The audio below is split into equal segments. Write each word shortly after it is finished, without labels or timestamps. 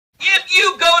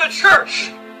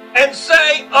church and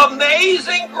say,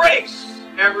 "Amazing Grace,"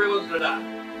 everyone's going to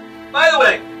die. By the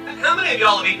way, how many of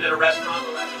y'all have eaten at a restaurant?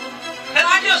 Can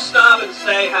I just stop and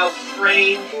say how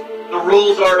strange the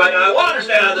rules are right now? I want to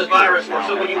understand how this virus works.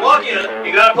 So when you walk in,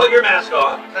 you got to put your mask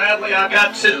on. Sadly, I've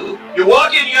got two. You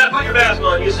walk in, you got to put your mask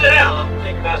on. You sit down,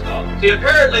 take your mask off. See,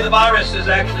 apparently the virus is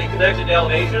actually connected to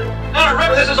elevation. Now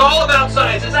remember, this is all about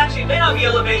science. This actually may not be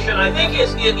elevation. I think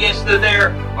it's that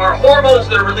there are hormones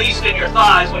that are released in your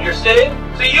thighs when you're sitting.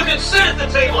 So you can sit at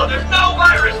the table and there's no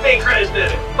virus being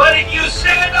transmitted. But if you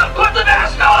stand up, put the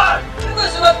mask on! And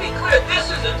listen, let's be clear, this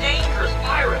is a dangerous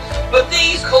virus. But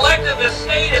these collectivist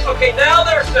statists, okay, now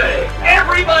they're saying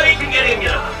everybody can get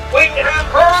immunized. We can have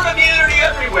herd immunity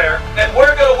everywhere, and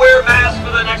we're going to wear masks for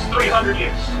the next 300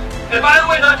 years. And by the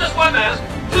way, not just one mask,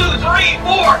 2, 3,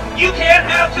 4. You can't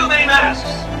have too many masks.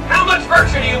 How much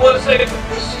virtue do you want to say?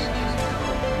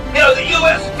 You know, the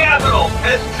U.S. Capitol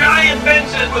has giant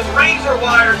fences with razor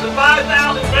wires and 5,000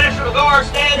 National Guard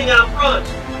standing out front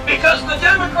because the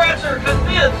Democrats are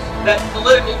convinced that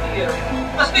political theater.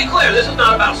 Let's be clear, this is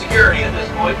not about security at this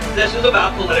point. This is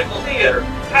about political theater.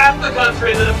 Half the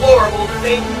country, the deplorables, are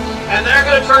dangerous. And they're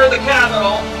going to turn the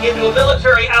Capitol into a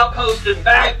military outpost in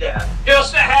Baghdad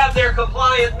just to have their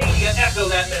compliant media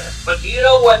echo that message. But do you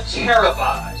know what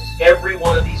terrifies every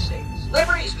one of these states?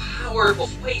 Liberty's powerful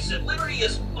space, and liberty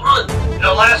is fun. You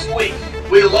know, last week,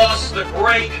 we lost the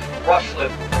great Rush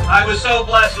Limbaugh. I was so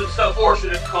blessed and so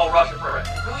fortunate to call Rush a friend.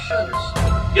 Rush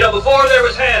understood. You know, before there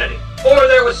was Hannity, before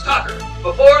there was Tucker,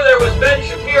 before there was Ben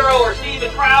Shapiro or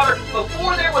Steven Crowder,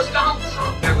 before there was Donald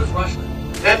Trump, there was Rush Limbaugh.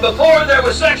 And before there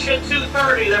was Section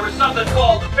 230, there was something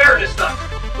called the Fairness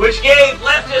Doctrine, which gave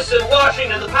leftists in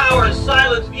Washington the power to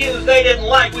silence views they didn't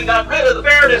like. We got rid of the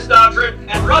Fairness Doctrine,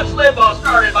 and Rush Limbaugh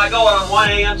started by going on 1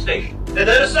 a.m. station, and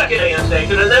then a 2nd a.m.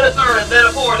 station, and then a 3rd, and then a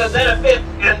 4th, and then a 5th,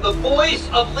 and the voice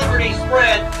of liberty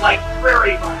spread like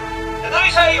prairie fire. And let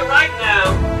me tell you right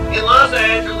now, in Los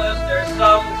Angeles, there's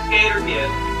some skater kid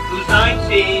who's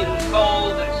 19, who's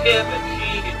cold, and hip, and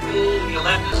chic, and cool, and the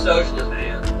leftist socialist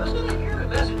man. Listen to hear the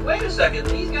message. Wait a second,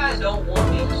 these guys don't want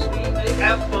me to speak. They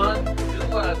have fun, do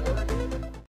what I want.